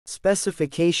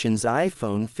Specifications: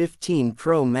 iPhone 15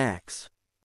 Pro Max.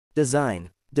 Design.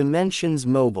 Dimensions: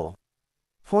 mobile.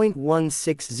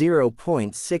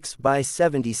 0.160.6 by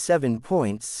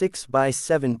 77.6 by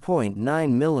 7.9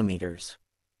 mm.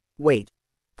 Weight.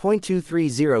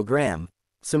 0.230 gram.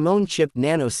 Simone chip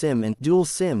nano SIM and dual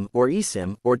SIM or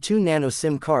eSIM or 2 nano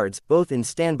SIM cards, both in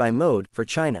standby mode, for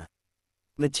China.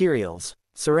 Materials: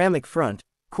 ceramic front,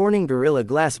 Corning Gorilla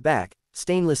Glass back,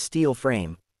 stainless steel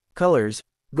frame. Colors: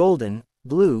 golden,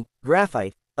 blue,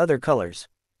 graphite, other colors.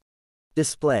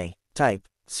 Display type: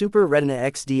 Super Retina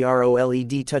XDR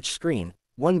OLED touchscreen,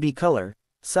 1B color.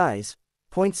 Size: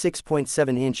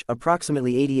 0.6.7 inch,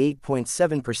 approximately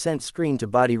 88.7%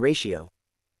 screen-to-body ratio.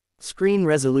 Screen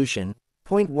resolution: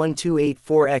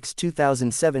 0.1284 x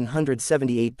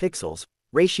 2778 pixels,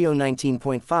 ratio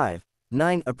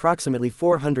 19.5:9, approximately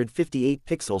 458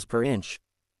 pixels per inch.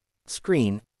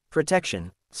 Screen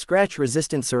protection: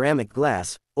 scratch-resistant ceramic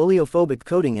glass, oleophobic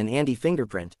coating and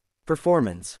anti-fingerprint.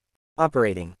 Performance.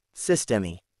 Operating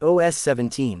system: OS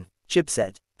 17.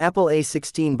 Chipset: Apple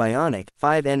A16 Bionic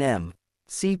 5nm.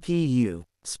 CPU.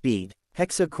 Speed: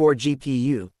 hexa-core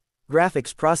GPU.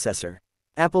 Graphics processor: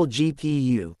 Apple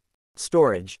GPU.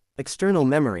 Storage: external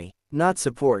memory, not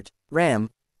support. RAM: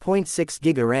 0.6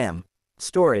 GB RAM.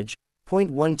 Storage: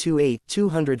 0.128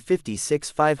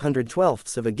 256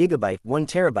 512ths of a gigabyte 1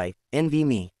 terabyte,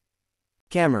 NVMe.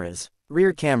 Cameras: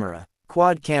 rear camera,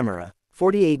 quad camera,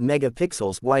 48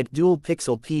 megapixels wide dual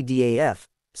pixel PDAF,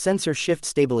 sensor shift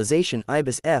stabilization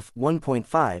IBIS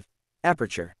f1.5,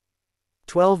 aperture.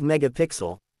 12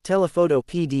 megapixel, telephoto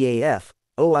PDAF,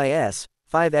 OIS,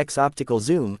 5x optical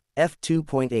zoom,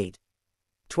 f2.8.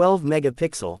 12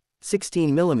 megapixel,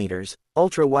 16 mm,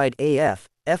 ultra-wide AF,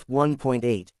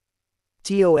 f1.8.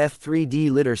 TOF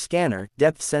 3D lidar scanner,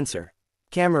 depth sensor.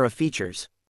 Camera features.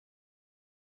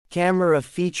 Camera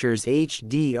features: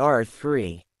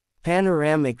 HDR3.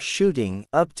 Panoramic shooting,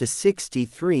 up to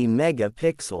 63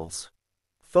 megapixels.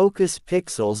 Focus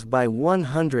pixels by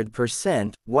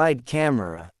 100%, wide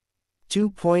camera.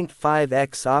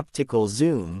 2.5x optical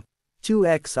zoom,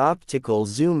 2x optical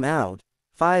zoom out,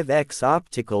 5x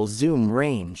optical zoom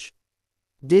range.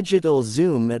 Digital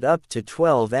zoom at up to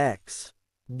 12x.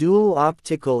 Dual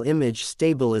optical image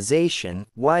stabilization,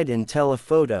 wide and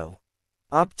telephoto.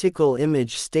 Optical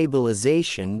image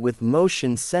stabilization with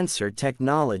motion sensor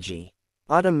technology.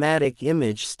 Automatic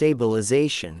image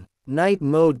stabilization. Night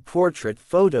mode portrait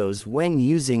photos when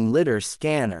using lidar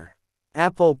scanner.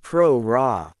 Apple Pro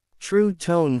RAW. True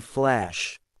tone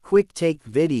flash. Quick take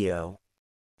video.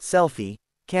 Selfie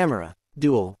camera.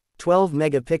 Dual. 12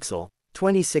 megapixel,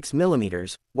 26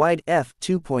 mm, wide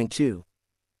f2.2.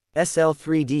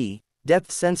 SL3D,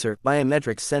 depth sensor,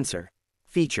 biometrics sensor.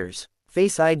 Features: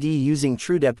 Face ID using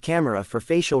TrueDepth camera for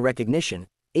facial recognition,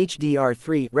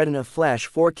 HDR3 Retina Flash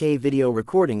 4K video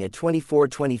recording at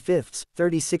 24/25,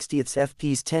 30/60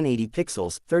 fps 1080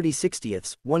 pixels,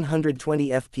 30/60,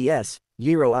 120 fps,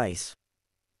 Euro ICE.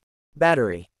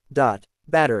 Battery.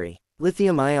 Battery.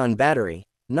 Lithium-ion battery,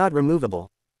 not removable.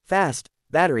 Fast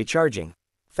battery charging.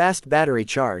 Fast battery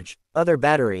charge. Other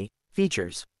battery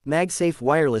features: MagSafe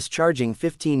wireless charging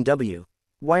 15W.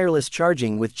 Wireless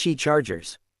charging with Qi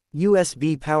chargers.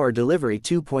 USB power delivery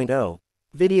 2.0.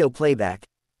 Video playback,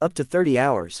 up to 30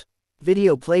 hours.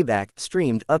 Video playback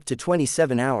streamed up to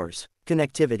 27 hours.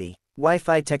 Connectivity.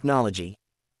 Wi-Fi technology.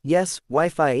 Yes,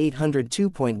 Wi-Fi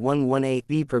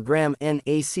 802.118b per gram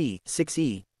NAC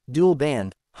 6E, dual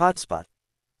band, hotspot.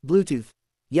 Bluetooth.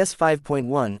 Yes,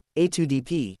 5.1,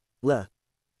 A2DP, LE.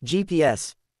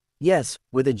 GPS. Yes,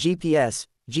 with a GPS,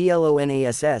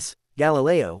 GLONASS,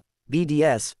 Galileo,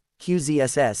 BDS,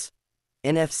 QZSS.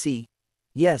 NFC.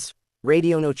 Yes,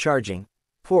 radio no charging.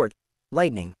 Port.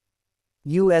 Lightning.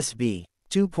 USB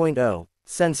 2.0.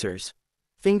 Sensors.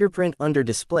 Fingerprint under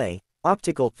display,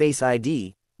 optical Face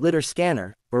ID, lidar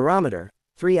scanner, barometer,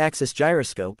 3-axis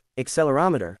gyroscope,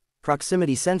 accelerometer,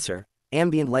 proximity sensor,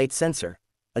 ambient light sensor.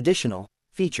 Additional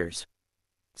features: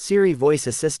 Siri voice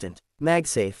assistant,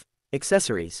 MagSafe.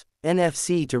 Accessories: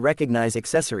 NFC to recognize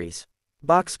accessories.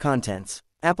 Box contents: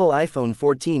 Apple iPhone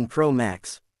 14 Pro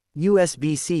Max.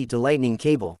 USB-C to Lightning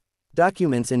cable.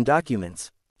 Documents and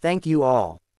documents. Thank you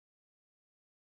all.